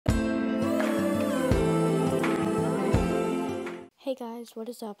Hey guys, what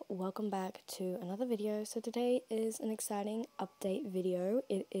is up? Welcome back to another video. So today is an exciting update video.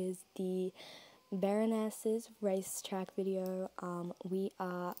 It is the Baroness's racetrack video. We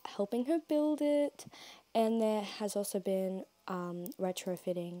are helping her build it, and there has also been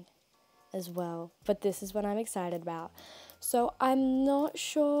retrofitting as well. But this is what I'm excited about. So I'm not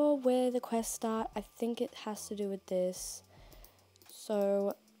sure where the quests start. I think it has to do with this.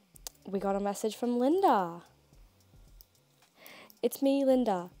 So we got a message from Linda. It's me,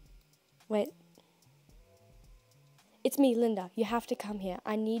 Linda. Wait. It's me, Linda. You have to come here.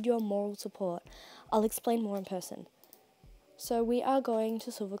 I need your moral support. I'll explain more in person. So we are going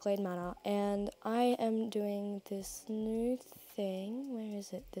to 𝚁𝚊𝚌𝚎 Manor, and I am doing this new thing. Where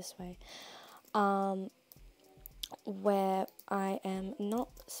is it? This way. Where I am not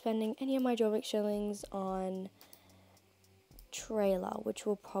spending any of my 𝚁𝚊𝚌 shillings on trailer, which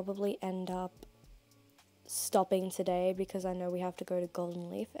will probably end up stopping today because I know we have to go to Golden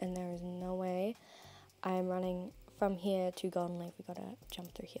Leaf and there is no way I am running from here to Golden Leaf. We gotta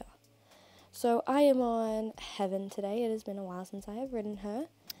jump through here. So I am on Heaven today. It has been a while since I have ridden her.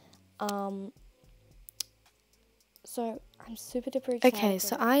 So I'm super duper excited. Okay,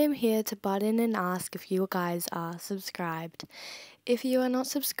 so I am here to butt in and ask if you guys are subscribed. If you are not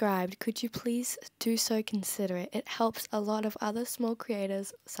subscribed, could you please do so? Consider it. It helps a lot of other small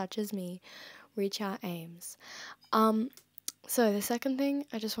creators such as me reach our aims. So the second thing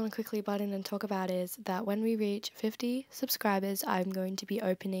I just want to quickly butt in and talk about is that when we reach 50 subscribers, I'm going to be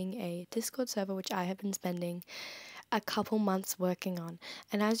opening a Discord server, which I have been spending a couple months working on.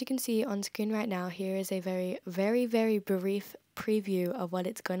 And as you can see on screen right now, here is a very brief preview of what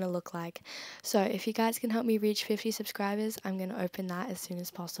it's going to look like. So if you guys can help me reach 50 subscribers, I'm going to open that as soon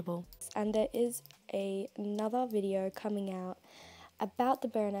as possible. And there is another video coming out about the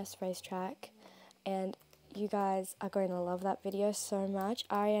Baroness racetrack, and you guys are going to love that video so much.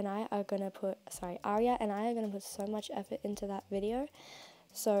 Aria and I are going to put so much effort into that video.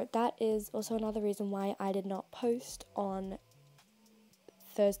 So that is also another reason why I did not post on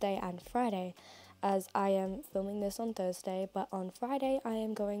Thursday and Friday, as I am filming this on Thursday, but on Friday I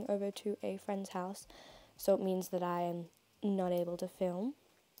am going over to a friend's house, so it means that I am not able to film.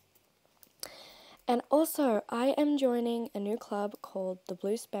 And also, I am joining a new club called the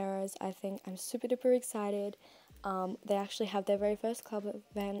Blue Sparrows. I think I'm super duper excited. They actually have their very first club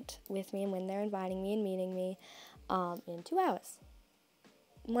event with me, and when they're inviting me and meeting me in 2 hours.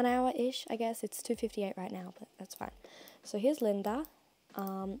 1 hour-ish, I guess. It's 2:58 right now, but that's fine. So here's Linda.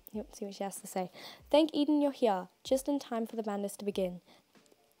 Let's see what she has to say. Thank Eden you're here, just in time for the madness to begin.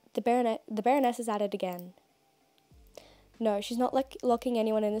 The Baroness is at it again. No, she's not locking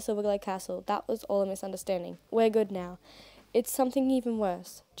anyone in the 𝚁𝚊𝚌𝚎 castle. That was all a misunderstanding. We're good now. It's something even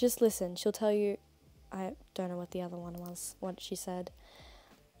worse. Just listen. She'll tell you. I don't know what the other one was, what she said.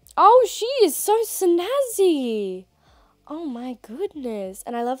 Oh, she is so snazzy. Oh my goodness.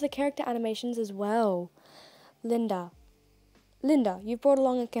 And I love the character animations as well. Linda, you've brought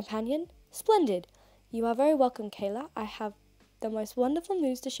along a companion? Splendid. You are very welcome, Kayla. I have the most wonderful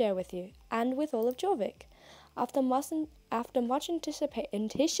news to share with you, and with all of 𝚁𝚍𝚌. After much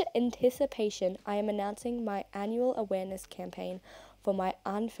anticipation, I am announcing my annual awareness campaign for my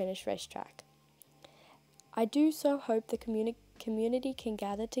unfinished racetrack. I do so hope the community can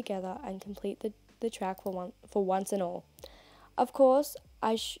gather together and complete the track for once and all. Of course,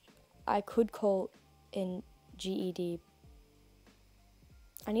 I could call in GED.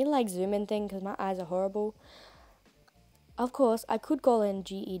 I need to zoom in thing because my eyes are horrible. Of course, I could call in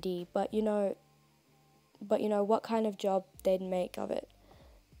GED, but you know what kind of job they'd make of it.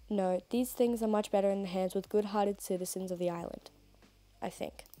 No, these things are much better in the hands with good-hearted citizens of the island, I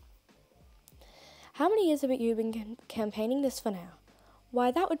think. How many years have you been campaigning this for now?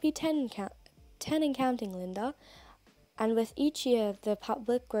 Why, that would be 10 and counting, Linda. And with each year, the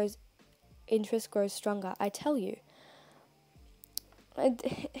public interest grows stronger, I tell you.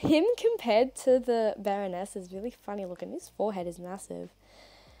 Him compared to the Baroness is really funny looking. His forehead is massive.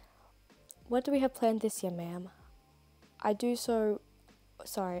 What do we have planned this year, ma'am? I do so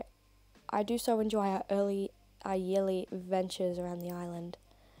enjoy our yearly ventures around the island.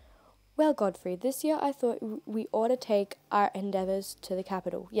 Well, Godfrey, this year I thought we ought to take our endeavours to the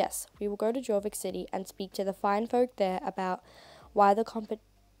capital. Yes, we will go to 𝚁𝚍𝚌 City and speak to the fine folk there about why the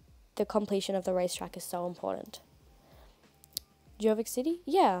completion of the racetrack is so important. 𝚁𝚍𝚌 City?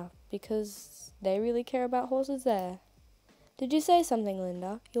 Yeah, because they really care about horses there. Did you say something,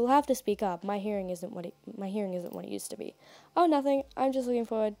 Linda? You'll have to speak up. My hearing isn't what it used to be. Oh, nothing. I'm just looking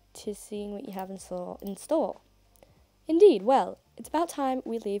forward to seeing what you have in store. Indeed. Well, it's about time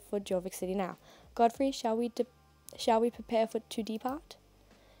we leave for 𝚁𝚍𝚌 City now. Godfrey, shall we Shall we prepare to depart?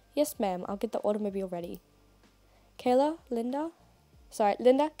 Yes, ma'am. I'll get the automobile ready. Linda,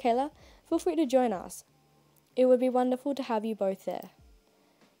 Kayla, feel free to join us. It would be wonderful to have you both there.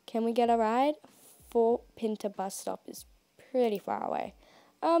 Can we get a ride? 𝚁𝚊𝚅 bus stop is pretty far away.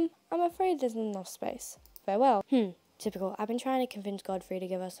 I'm afraid there's not enough space. Farewell. Typical. I've been trying to convince Godfrey to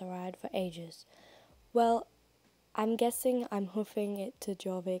give us a ride for ages. Well, I'm guessing I'm hoofing it to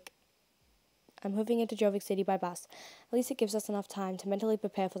𝚁𝚍 City by bus. At least it gives us enough time to mentally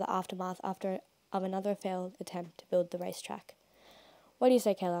prepare for the aftermath of another failed attempt to build the racetrack. What do you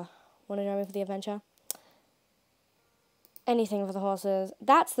say, Kayla? Want to join me for the adventure? Anything for the horses.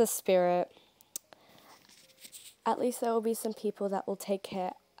 That's the spirit. At least there will be some people that will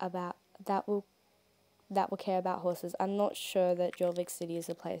care about horses. I'm not sure that 𝚁𝚍 City is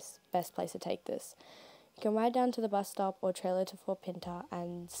the best place to take this. You can ride down to the bus stop or trailer to 𝚁𝚅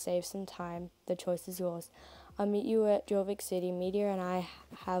and save some time. The choice is yours. I'll meet you at 𝚁𝚍 City. Media and I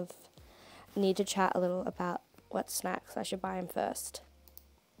need to chat a little about what snacks I should buy him first.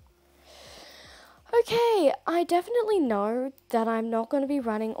 Okay, I definitely know that I'm not going to be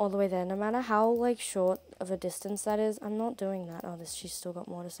running all the way there, no matter how short of a distance that is. I'm not doing that. Oh, she's still got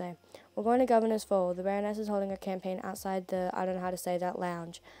more to say. We're going to Governor's Fall. The Baroness is holding a campaign outside the, I don't know how to say that,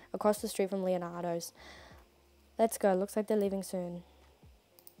 lounge, across the street from Leonardo's. Let's go. Looks like they're leaving soon.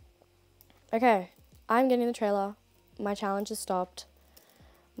 Okay, I'm getting the trailer. My challenge is stopped.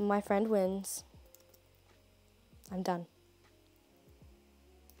 My friend wins. I'm done.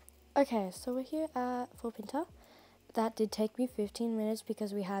 Okay, so we're here at 𝚁𝚅. That did take me 15 minutes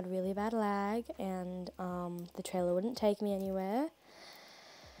because we had really bad lag and the trailer wouldn't take me anywhere.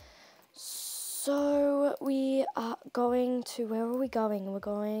 So we are going to, where are we going? We're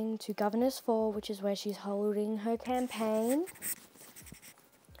going to Governor's Fall, which is where she's holding her campaign.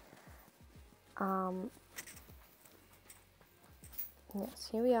 Yes,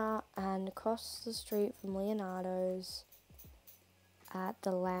 here we are, and across the street from Leonardo's at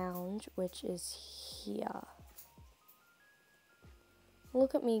the lounge, which is here.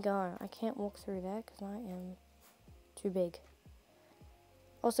 Look at me go. I can't walk through there because I am too big.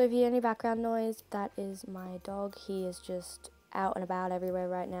 Also, if you hear any background noise, that is my dog. He is just out and about everywhere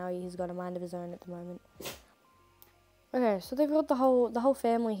right now. He's got a mind of his own at the moment. Okay, so they've got the whole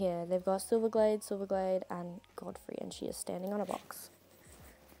family here. They've got 𝚁𝚍, and Godfrey, and she is standing on a box.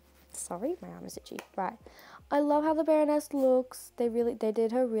 Sorry, my arm is itchy. Right. I love how the Baroness looks. They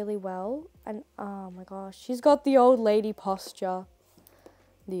did her really well. And oh my gosh, she's got the old lady posture.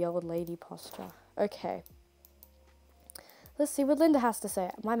 The old lady posture. Okay. Let's see what Linda has to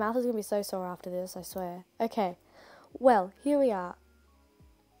say. My mouth is going to be so sore after this, I swear. Okay. Well, here we are.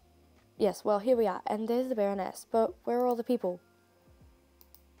 Yes, well, here we are. And there's the Baroness. But where are all the people?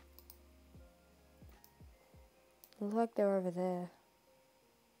 Look like they're over there.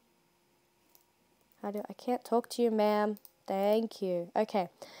 I can't talk to you, ma'am. Thank you. Okay.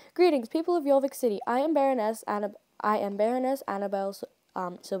 Greetings, people of 𝚁𝚍 City. I am Baroness Annabelle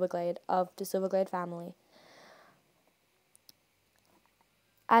𝚁𝚊𝚌 of the 𝚁𝚊𝚌 family.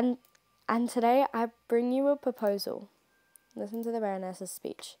 And today I bring you a proposal. Listen to the Baroness's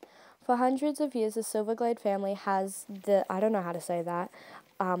speech. For hundreds of years, the 𝚁𝚊𝚌 family has I don't know how to say that,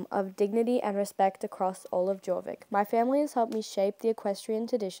 of dignity and respect across all of 𝚁𝚍. My family has helped me shape the equestrian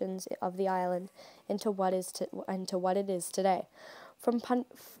traditions of the island into what it is today. From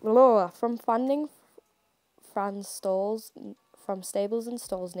funding from stables and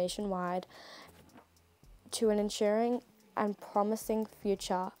stalls nationwide to an ensuring and promising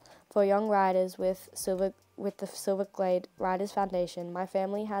future for young riders with the 𝚁𝚊𝚌 Riders Foundation, my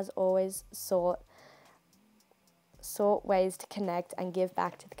family has always sought ways to connect and give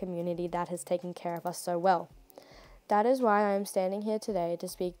back to the community that has taken care of us so well. That is why I am standing here today to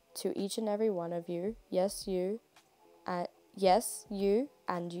speak to each and every one of you. Yes, you, and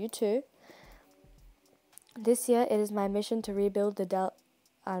you too. This year, it is my mission to rebuild the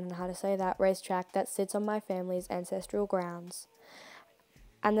I don't know how to say that, racetrack that sits on my family's ancestral grounds.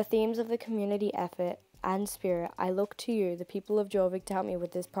 And the themes of the community effort and spirit, I look to you, the people of 𝚁𝚍, to help me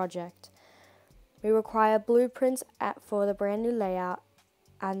with this project. We require blueprints for the brand new layout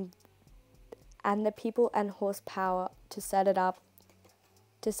and the people and horsepower to set it up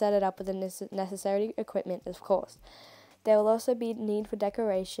with the necessary equipment, of course. There will also be need for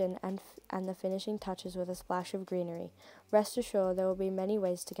decoration and the finishing touches with a splash of greenery. Rest assured, there will be many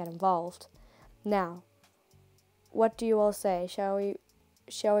ways to get involved. Now, what do you all say? Shall we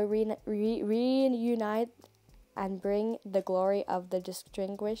reunite and bring the glory of the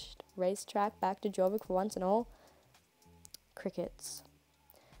distinguished racetrack back to 𝚁𝚍 for once and all? Crickets.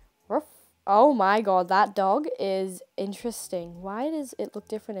 Ruff. Oh my god, that dog is interesting. Why does it look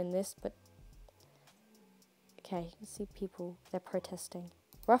different in this? But okay, you can see people, they're protesting.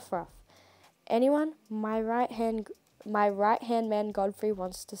 Ruff ruff. Anyone? My right hand man Godfrey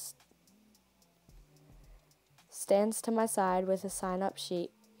wants to stands to my side with a sign-up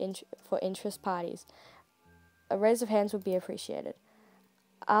sheet for interest parties. A raise of hands would be appreciated.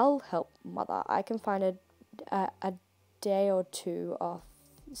 I'll help, mother. I can find a day or two off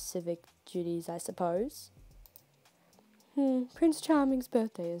civic duties, I suppose. Prince Charming's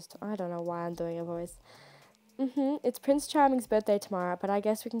birthday is... I don't know why I'm doing a voice. It's Prince Charming's birthday tomorrow, but I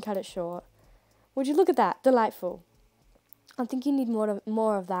guess we can cut it short. Would you look at that? Delightful. I think you need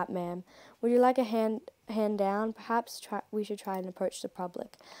more of that, ma'am. Would you like a hand down? Perhaps we should try and approach the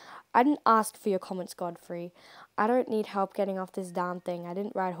public. I didn't ask for your comments, Godfrey. I don't need help getting off this darn thing. I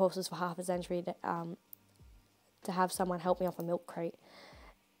didn't ride horses for half a century to have someone help me off a milk crate.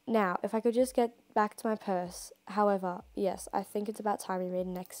 Now, if I could just get back to my purse. However, yes, I think it's about time we made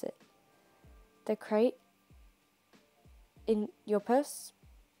an exit. The crate in your purse?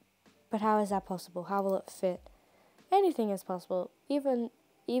 But how is that possible? How will it fit? Anything is possible, even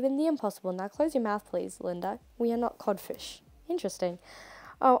the impossible. Now close your mouth, please, Linda. We are not codfish. Interesting.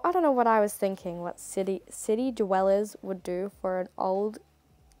 Oh, I don't know what I was thinking. What city dwellers would do for an old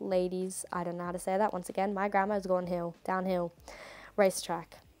lady's, I don't know how to say that once again. My grandma's gone downhill.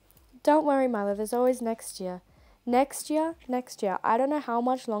 Racetrack. Don't worry, mother. There's always next year. Next year. I don't know how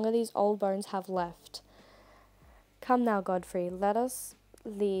much longer these old bones have left. Come now, Godfrey. Let us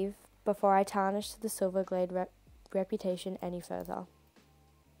leave before I tarnish the Silverglade reputation any further.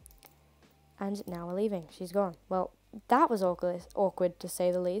 And now we're leaving. She's gone. Well, that was awkward to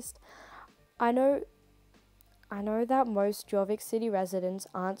say the least. I know that most Jorvik City residents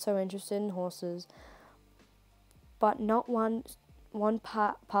aren't so interested in horses, but not one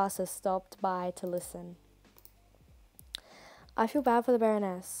passer stopped by to listen. I feel bad for the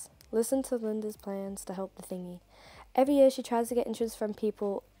Baroness. Listen to Linda's plans to help the thingy. Every year she tries to get interest from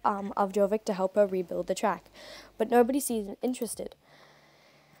people of Jorvik to help her rebuild the track, but nobody seems interested.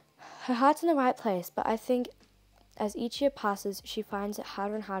 Her heart's in the right place, but I think as each year passes, she finds it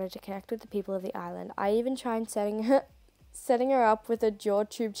harder and harder to connect with the people of the island. I even tried setting her up with a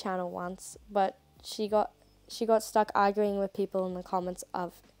JawTube channel once, but she got stuck arguing with people in the comments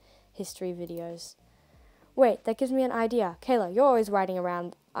of history videos. Wait, that gives me an idea. Kayla, you're always riding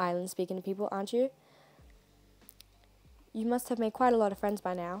around island speaking to people, aren't you? You must have made quite a lot of friends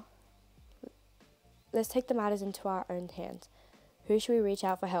by now. Let's take the matters into our own hands. Who should we reach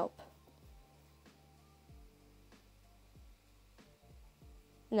out for help?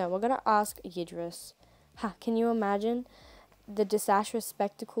 No, we're going to ask Yidris. Can you imagine the disastrous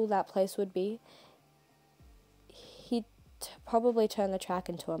spectacle that place would be? He'd probably turn the track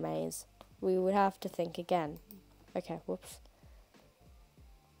into a maze. We would have to think again. Okay, whoops.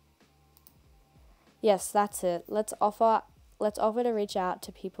 Yes, that's it. Let's offer to reach out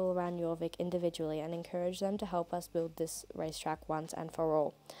to people around Jorvik individually and encourage them to help us build this racetrack once and for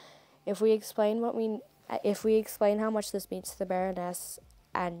all. If we explain how much this means to the Baroness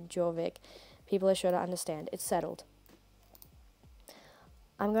and Jorvik, people are sure to understand. It's settled.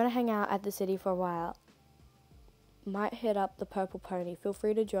 I'm going to hang out at the city for a while. Might hit up the Purple Pony. Feel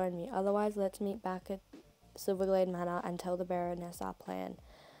free to join me. Otherwise, let's meet back at Silverglade Manor and tell the Baroness our plan.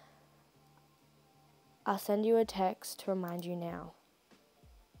 I'll send you a text to remind you now.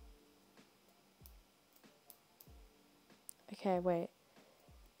 Okay, wait.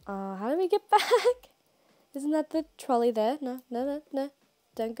 How do we get back? Isn't that the trolley there? No.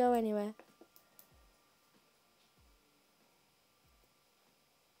 Don't go anywhere.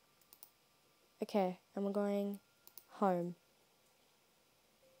 Okay, and we're going home.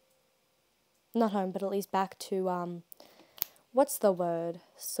 Not home, but at least back to, what's the word?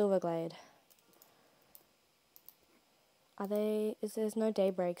 Silverglade. There's no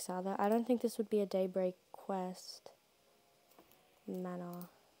daybreaks, are there? I don't think this would be a daybreak quest. Manor.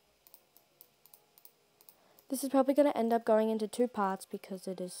 This is probably going to end up going into 2 parts because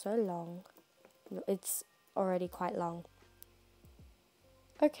it is so long. It's already quite long.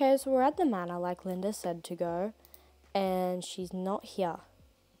 Okay, so we're at the manor like Linda said to go, and she's not here.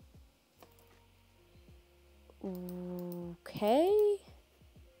 Okay.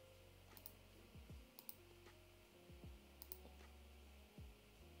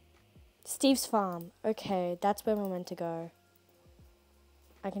 Steve's farm. Okay, that's where we're meant to go.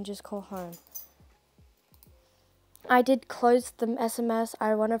 I can just call home. I did close the SMS.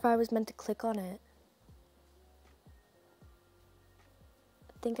 I wonder if I was meant to click on it.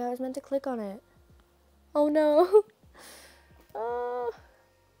 I think I was meant to click on it. Oh no.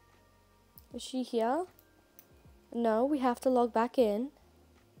 Is she here? No, we have to log back in.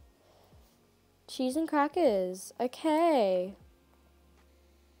 Cheese and crackers. Okay.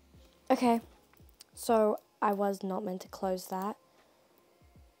 Okay. So, I was not meant to close that.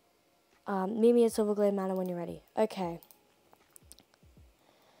 Meet me at 𝚁𝚊𝚌𝚎 Manor when you're ready. Okay.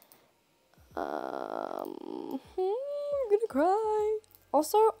 I'm gonna cry.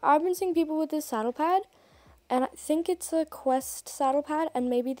 Also, I've been seeing people with this saddle pad, and I think it's a quest saddle pad, and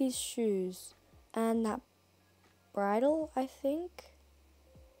maybe these shoes. And that bridle, I think.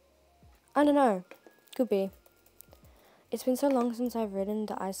 I don't know. Could be. It's been so long since I've ridden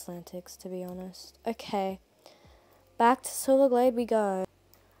the Icelandics, to be honest. Okay. Back to 𝚁𝚊𝚌 we go.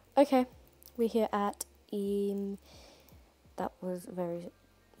 Okay. We're here at that was very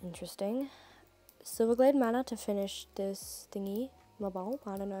interesting. 𝚁𝚊𝚌 Manor to finish this thingy. I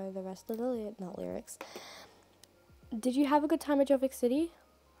don't know the rest of the not lyrics. Did you have a good time at 𝚁𝚅 City?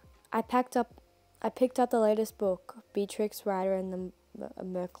 I picked up the latest book, 𝚁𝚊𝚌𝚎 and the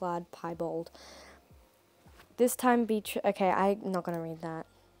𝚁𝚊𝚌𝚎. This time okay, I'm not gonna read that.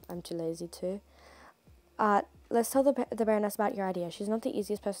 I'm too lazy to. Let's tell the Baroness about your idea. She's not the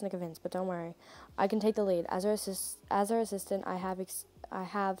easiest person to convince, but don't worry. I can take the lead. As her assistant, I have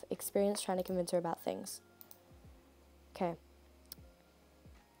experience trying to convince her about things. Okay.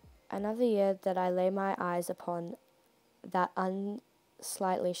 Another year that I lay my eyes upon that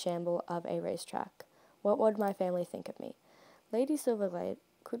unsightly shamble of a racetrack. What would my family think of me? Lady 𝚁𝚊𝚌,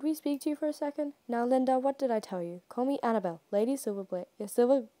 could we speak to you for a second? Now, Linda, what did I tell you? Call me Annabelle. Lady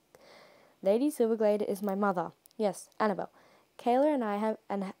𝚁𝚊𝚌 is my mother. Yes, Annabelle. Kayla and I have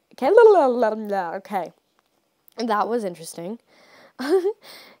okay. That was interesting.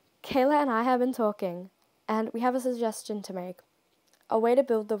 Kayla and I have been talking, and we have a suggestion to make. A way to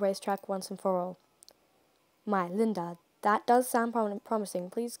build the racetrack once and for all. My, Linda, that does sound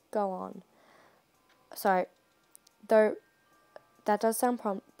promising. Please go on. Sorry. Though, that does sound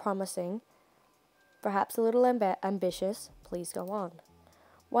promising. Perhaps a little ambitious. Please go on.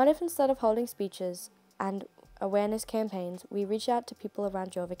 What if instead of holding speeches and awareness campaigns, we reach out to people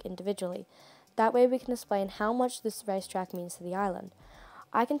around 𝚁𝚅 individually? That way we can explain how much this racetrack means to the island.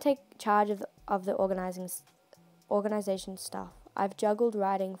 I can take charge of the organization stuff. I've juggled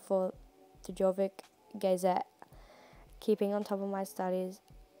writing for the 𝚁𝚅 Gazette, keeping on top of my studies,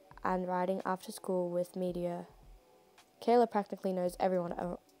 and writing after school with media. Kayla practically knows everyone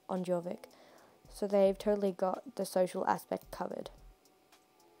on 𝚁𝚅, so they've totally got the social aspect covered.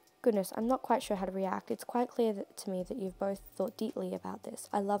 Goodness, I'm not quite sure how to react. It's quite clear to me that you've both thought deeply about this.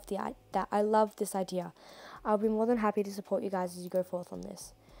 I love this idea. I'll be more than happy to support you guys as you go forth on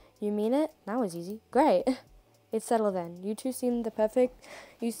this. You mean it? That was easy. Great. It's settled then. You two seem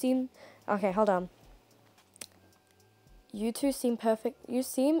okay, hold on. You two seem perfect.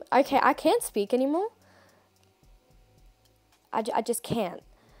 Okay, I can't speak anymore. I just can't.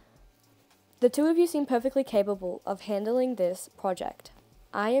 The two of you seem perfectly capable of handling this project.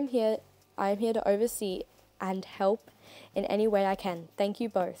 I am here to oversee and help in any way I can. Thank you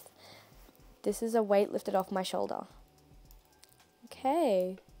both. This is a weight lifted off my shoulder.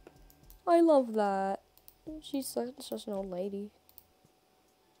 Okay. I love that. She's such an old lady.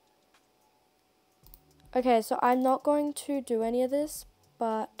 Okay, so I'm not going to do any of this,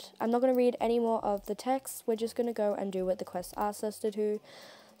 but I'm not going to read any more of the text. We're just going to go and do what the quest asks us to do.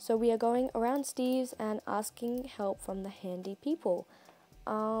 So we are going around Steve's and asking help from the handy people.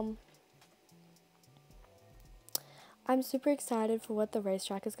 I'm super excited for what the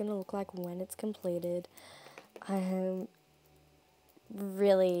racetrack is going to look like when it's completed. I'm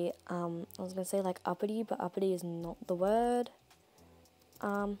really, I was going to say like uppity, but uppity is not the word.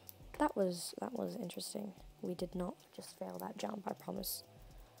 That was interesting. We did not just fail that jump, I promise.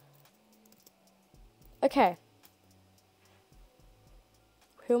 Okay.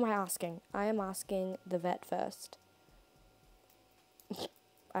 Who am I asking? I am asking the vet first.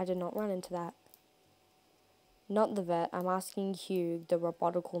 I did not run into that. Not the vet. I'm asking Hugh, the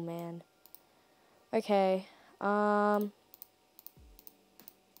robotical man. Okay. I'm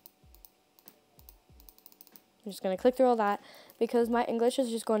just going to click through all that because my English has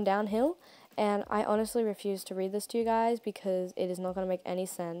just gone downhill, and I honestly refuse to read this to you guys because it is not going to make any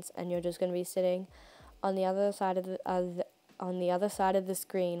sense, and you're just going to be sitting on the other side of the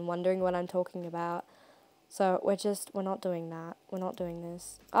screen wondering what I'm talking about. So we're not doing that. We're not doing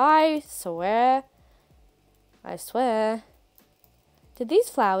this. I swear. Did these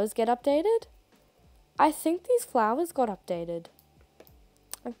flowers get updated? I think these flowers got updated.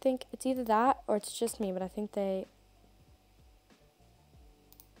 I think it's either that or it's just me, but I think they...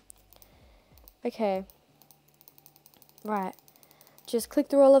 Okay. Right. just click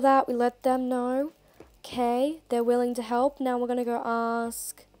through all of that. We let them know. Okay, they're willing to help. Now we're going to go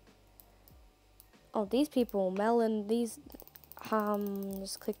ask... Oh, these people, Mel and these...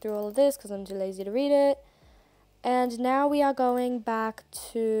 just click through all of this because I'm too lazy to read it. And now we are going back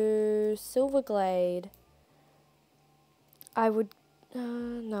to Silverglade. I would...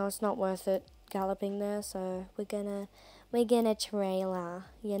 no, it's not worth it galloping there, so we're gonna trailer,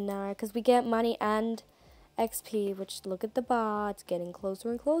 you know, because we get money and XP, which, look at the bar, it's getting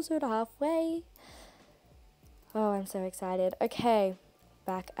closer and closer to halfway. Oh, I'm so excited. Okay,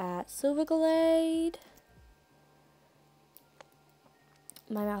 back at Silverglade.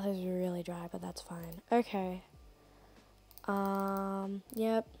 My mouth is really dry, but that's fine. Okay.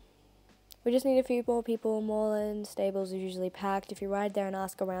 Yep. We just need a few more people. Moorland stables are usually packed. If you ride there and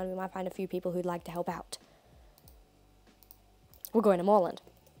ask around, we might find a few people who'd like to help out. We're going to Moorland.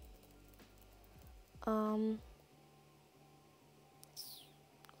 What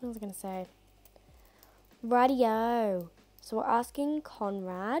was I going to say? Radio. So we're asking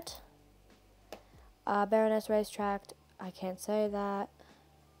Conrad. Baroness Racetrack. I can't say that.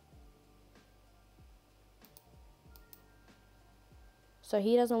 So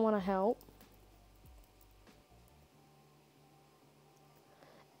he doesn't want to help.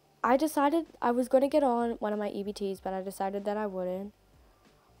 I decided I was going to get on one of my EBTs, but I decided that I wouldn't.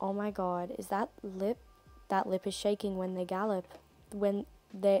 Oh my god, is that lip? That lip is shaking when they gallop. When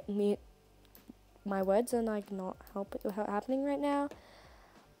they mute. My words are like not happening right now.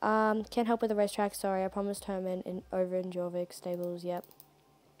 Can't help with the racetrack, sorry. I promised Herman over in 𝚁𝚊𝚌𝚎 stables, yep.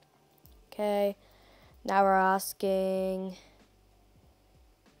 Okay, now we're asking...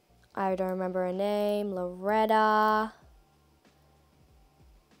 I don't remember her name. Loretta.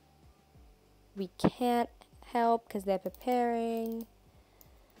 We can't help because they're preparing.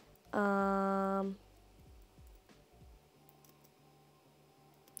 That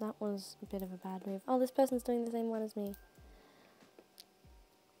was a bit of a bad move. Oh, this person's doing the same one as me.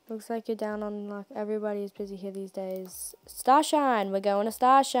 Looks like you're down on luck. Everybody is busy here these days. Starshine! We're going to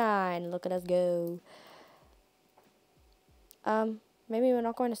Starshine! Look at us go. Maybe we're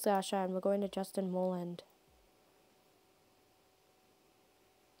not going to Starshine. We're going to Justin Moorland.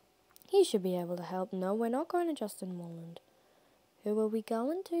 He should be able to help. No, we're not going to Justin Moorland. Who are we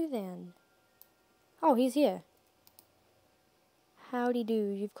going to then? Oh, he's here. Howdy do.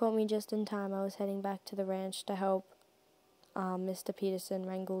 You've caught me just in time. I was heading back to the ranch to help Mr. Peterson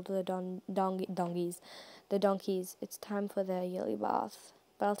wrangle the donkeys. It's time for their yearly bath.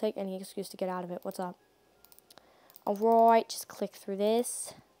 But I'll take any excuse to get out of it. What's up? Alright, just click through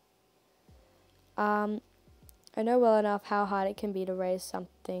this. I know well enough how hard it can be to raise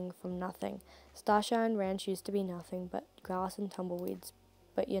something from nothing. Starshine Ranch used to be nothing but grass and tumbleweeds.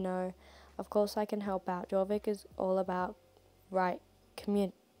 But you know, of course I can help out. 𝚁𝚊𝚅 is all about, right,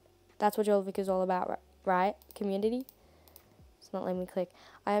 that's what 𝚁𝚊𝚅 is all about, right? Community? It's not letting me click.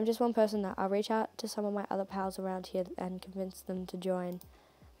 I am just one person now. I'll reach out to some of my other pals around here and convince them to join.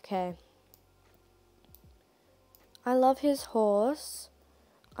 Okay. I love his horse.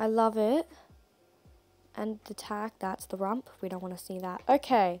 I love it. And the tack, that's the rump. We don't want to see that.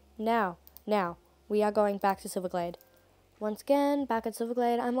 Okay, now, we are going back to Silverglade. Once again, back at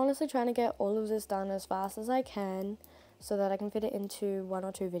Silverglade. I'm honestly trying to get all of this done as fast as I can so that I can fit it into 1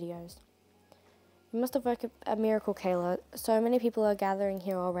 or 2 videos. You must have worked a miracle, Kayla. So many people are gathering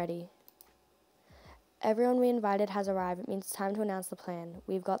here already. Everyone we invited has arrived. It means it's time to announce the plan.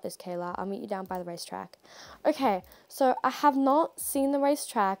 We've got this, Kayla. I'll meet you down by the racetrack. Okay, so I have not seen the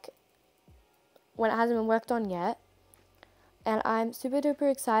racetrack when it hasn't been worked on yet. And I'm super duper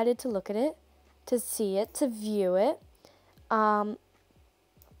excited to look at it, to see it, to view it.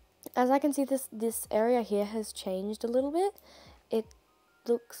 As I can see, this area here has changed a little bit. It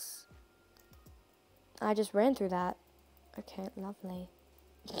looks... I just ran through that. Okay, lovely.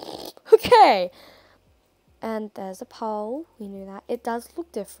 Okay. And there's a pole. We knew that. It does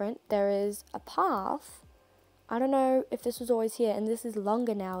look different. There is a path. I don't know if this was always here. And this is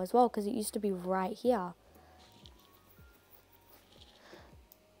longer now as well because it used to be right here.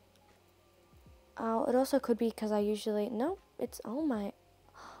 Oh, it also could be because I usually... No, it's... Oh my...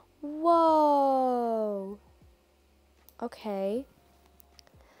 Whoa. Okay.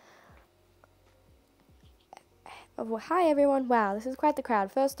 Oh, hi everyone. Wow, this is quite the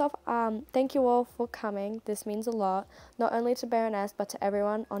crowd. First off, thank you all for coming. This means a lot, not only to Baroness, but to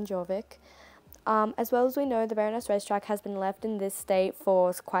everyone on 𝚁𝚊𝚅. As well as we know, the Baroness Racetrack has been left in this state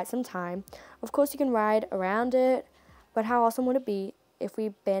for quite some time. Of course, you can ride around it, but how awesome would it be if we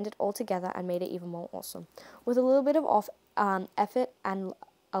band it all together and made it even more awesome? With a little bit of effort and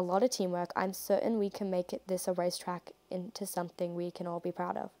a lot of teamwork, I'm certain we can make this a racetrack into something we can all be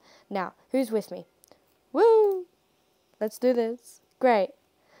proud of. Now, who's with me? Woo! Let's do this. Great.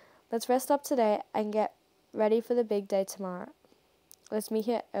 Let's rest up today and get ready for the big day tomorrow. Let's meet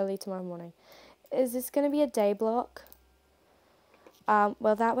here early tomorrow morning. Is this going to be a day block?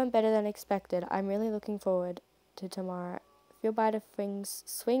 Well, that went better than expected. I'm really looking forward to tomorrow. Feel by to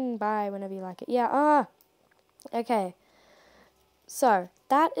swing by whenever you like it. Yeah, okay. So,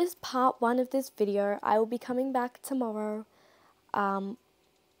 that is part 1 of this video. I will be coming back tomorrow,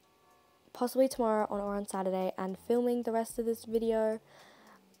 possibly tomorrow or on Saturday, and filming the rest of this video.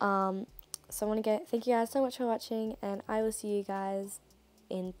 So I want to thank you guys so much for watching, and I will see you guys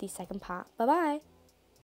in the second part. Bye bye.